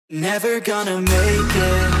Never gonna make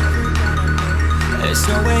it. There's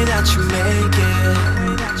no way that you make it.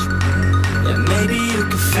 And maybe you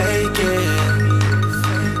can fake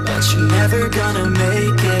it, but you're never gonna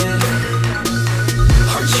make it.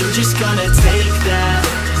 Are you just gonna take that?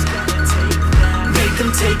 Make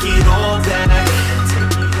them take it all back.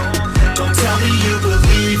 Don't tell me you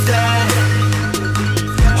believe that.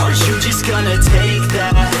 Are you just gonna take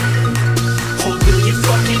that? Or will you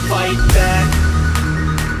fucking fight back?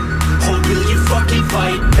 Or will you fucking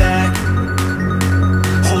fight back?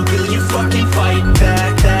 Or will you fucking fight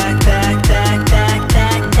back, back, back, back, back,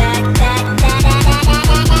 back, back, back, back,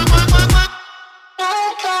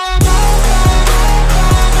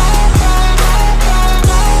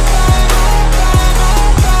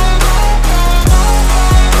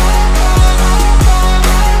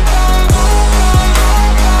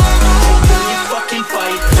 Or will you fucking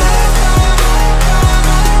fight back?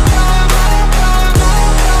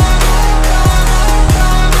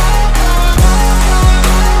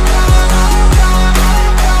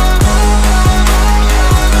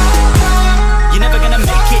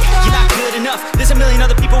 There's a million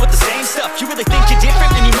other people with the same stuff. You really think you're different?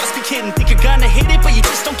 Then you must be kidding. Think you're gonna hit it, but you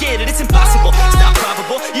just don't get it. It's impossible, it's not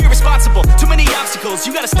probable, you're irresponsible. Too many obstacles,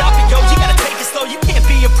 you gotta stop it, yo. You gotta take it slow, you can't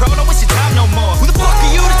be a pro. Don't waste your time no more. Who the fuck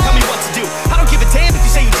are you to tell me what to do? I don't give a damn if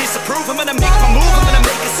you say you disapprove. I'm gonna make my move, I'm gonna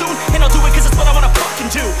make it soon. And I'll do it cause it's what I wanna fucking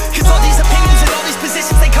do. Cause all these opinions and all these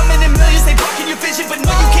positions, they come in millions, they blocking your vision. But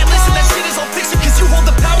no, you can't listen, that shit is all fiction. Cause you hold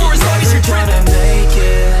the power as long as you're dreaming. Make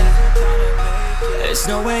it. There's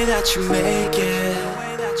no way that you make it.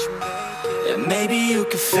 And maybe you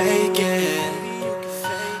can fake it,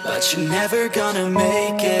 but you're never gonna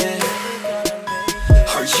make it.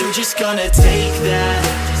 Are you just gonna take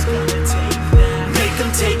that?